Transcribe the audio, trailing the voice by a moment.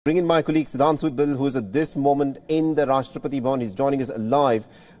Bring in my colleague Siddhant Sudbil, who is at this moment in the Rashtrapati Bhavan. He's joining us live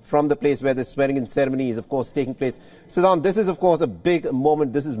from the place where the swearing-in ceremony is, of course, taking place. Siddhant, this is, of course, a big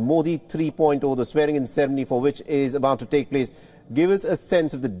moment. This is Modi 3.0, the swearing-in ceremony for which is about to take place. Give us a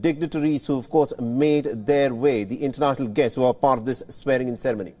sense of the dignitaries who, of course, made their way, the international guests who are part of this swearing-in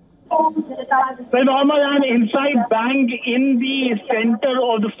ceremony. Well, Normal, I'm inside bang in the center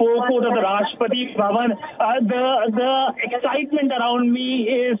of the forecourt of the Rashtrapati Bhavan. The excitement around me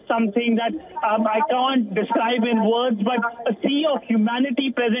is something that I can't describe in words, but a sea of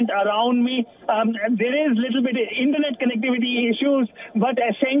humanity present around me. There is little bit of internet connectivity issues, but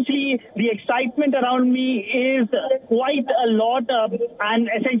essentially the excitement around me is quite a lot. And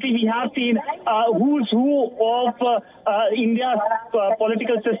essentially we have seen who's who of India's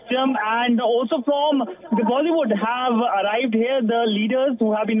political system, and also from the Bollywood have arrived here. The leaders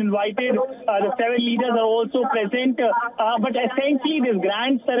who have been invited, the 7 leaders are also present. But essentially this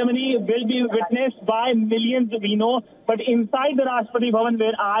grand ceremony will be witnessed by millions, we know. But inside the Rashtrapati Bhavan,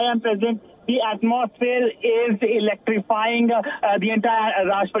 where I am present, the atmosphere is electrifying. The entire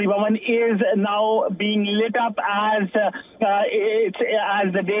Rashtrapati Bhavan is now being lit up as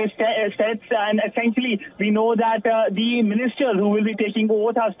the day sets. And essentially, we know that the ministers who will be taking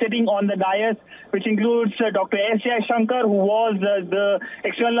oath are sitting on the dais, which includes Dr. S. Jaishankar, who was the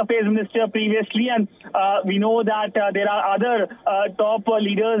External Affairs Minister previously. And we know that there are other top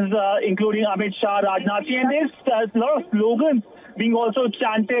leaders, including Amit Shah, Rajnath Singh, and there's a lot of slogans being also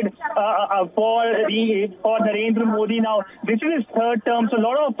chanted for Narendra Modi. Now, this is his 3rd term, so a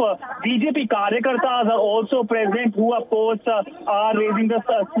lot of BJP Karyakartas are also present, who of course are raising the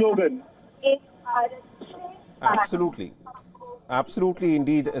slogan. Absolutely. Absolutely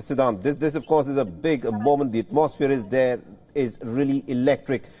indeed, Siddhant. This of course is a big moment. The atmosphere is really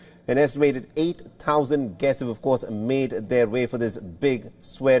electric. An estimated 8,000 guests have of course made their way for this big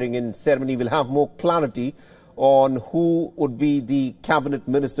swearing-in ceremony. We'll have more clarity on who would be the cabinet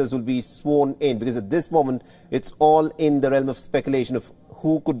ministers who will be sworn in, because at this moment it's all in the realm of speculation of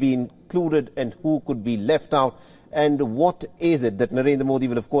who could be included and who could be left out, and what is it that Narendra Modi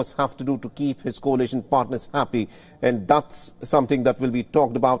will of course have to do to keep his coalition partners happy. And that's something that will be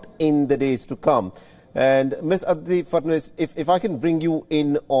talked about in the days to come. And Ms. Aditi Fadnavis, if I can bring you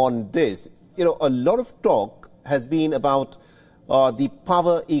in on this, you know, a lot of talk has been about the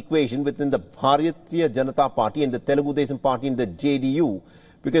power equation within the Bharatiya Janata Party and the Telugu Desam Party and the JDU,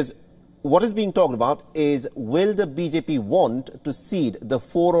 because what is being talked about is, will the BJP want to cede the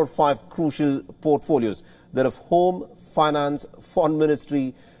 4 or 5 crucial portfolios that of Home, Finance, Foreign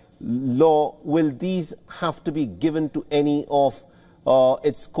Ministry, Law? Will these have to be given to any of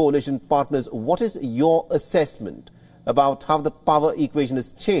its coalition partners? What is your assessment about how the power equation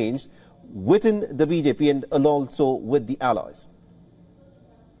has changed within the BJP and also with the allies?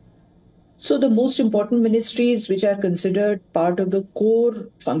 So the most important ministries which are considered part of the core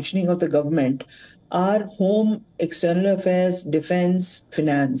functioning of the government are Home, External Affairs, Defence,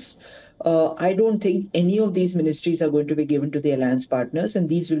 Finance. I don't think any of these ministries are going to be given to the alliance partners, and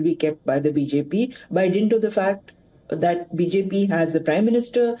these will be kept by the BJP by dint of the fact that BJP has the Prime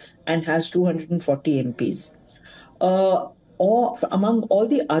Minister and has 240 MPs. Among all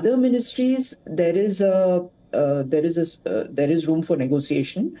the other ministries, there is room for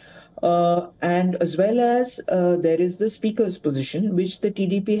negotiation. And as well as there is the Speaker's position, which the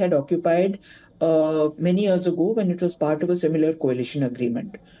TDP had occupied many years ago when it was part of a similar coalition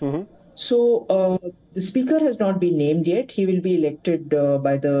agreement. So the Speaker has not been named yet. He will be elected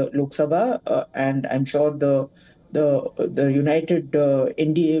by the Lok Sabha, and I'm sure the united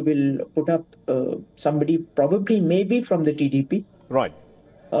NDA will put up somebody, probably maybe from the TDP. Right.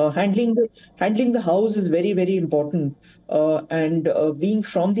 Handling the house is very, very important, and being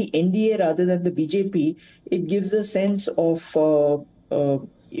from the NDA rather than the BJP, it gives a sense of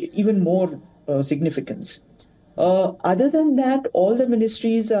even more significance. Other than that, all the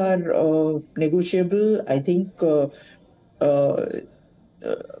ministries are negotiable. I think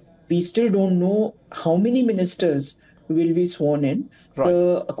we still don't know how many ministers will be sworn in.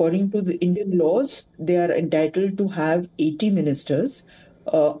 Right. According to the Indian laws, they are entitled to have 80 ministers.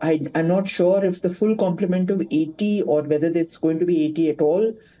 I'm not sure if the full complement of 80 or whether it's going to be 80 at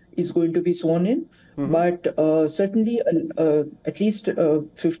all is going to be sworn in. But certainly at least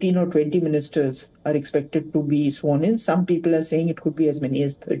 15 or 20 ministers are expected to be sworn in. Some people are saying it could be as many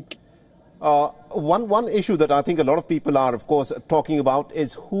as 30. One issue that I think a lot of people are, of course, talking about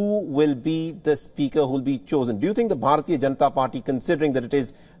is who will be the Speaker who will be chosen. Do you think the Bharatiya Janata Party, considering that it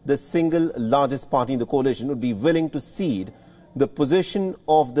is the single largest party in the coalition, would be willing to cede the position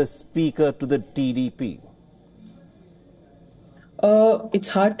of the Speaker to the TDP? It's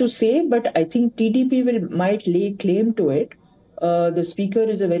hard to say, but I think TDP might lay claim to it. The speaker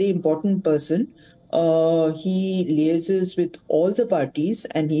is a very important person. He liaises with all the parties,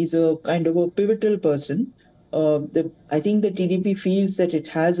 and he's a kind of a pivotal person. I think the TDP feels that it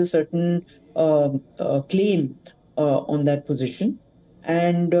has a certain claim on that position.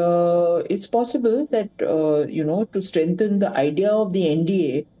 And it's possible that, to strengthen the idea of the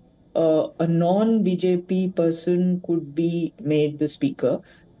NDA, a non-BJP person could be made the speaker.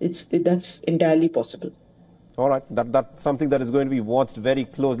 That's entirely possible. All right, that's something that is going to be watched very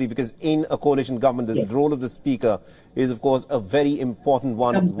closely, because in a coalition government, the Yes. role of the speaker is, of course, a very important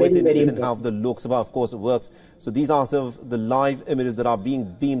one Becomes very, within, very within how important. the Lok Sabha, of course, works. So these are some of the live images that are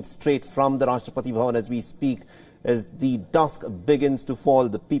being beamed straight from the Rashtrapati Bhavan as we speak. As the dusk begins to fall,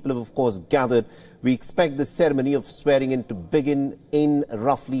 the people have, of course, gathered. We expect the ceremony of swearing in to begin in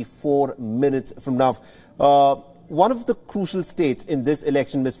roughly 4 minutes from now. One of the crucial states in this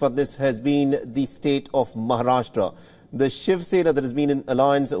election, Ms. Fadnis, has been the state of Maharashtra. The Shiv Sena that has been in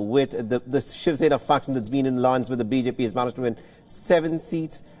alliance with the Shiv Sena faction that's been in alliance with the BJP has managed to win 7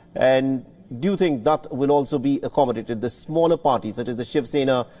 seats. And do you think that will also be accommodated? The smaller parties, such as the Shiv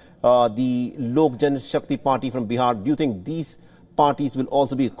Sena, the Lok Jan Shakti Party from Bihar, do you think these parties will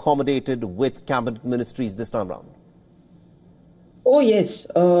also be accommodated with cabinet ministries this time around? Oh, yes,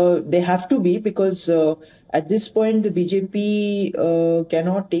 they have to be, because at this point, the BJP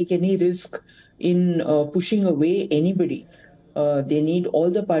cannot take any risk in pushing away anybody. They need all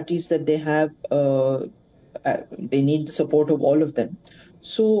the parties that they have, they need the support of all of them.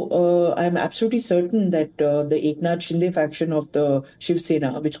 So I'm absolutely certain that the Eknath Shinde faction of the Shiv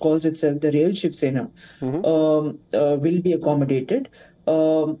Sena, which calls itself the real Shiv Sena, will be accommodated.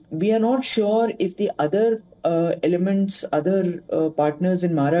 We are not sure if the other elements, other partners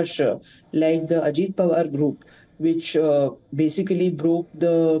in Maharashtra, like the Ajit Pawar group, which basically broke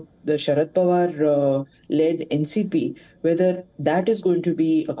the Sharad Pawar led NCP, whether that is going to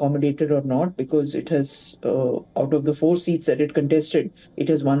be accommodated or not, because it has, out of the 4 seats that it contested, it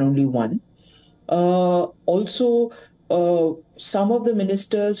has won only 1. Also, some of the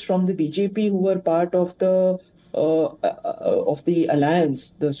ministers from the BJP who were part of the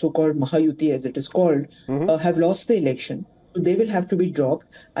alliance, the so-called Mahayuti as it is called, have lost the election. So they will have to be dropped.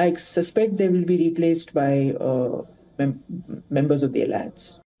 I suspect they will be replaced by members of the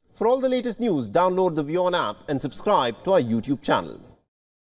alliance. For all the latest news, download the WION app and subscribe to our YouTube channel.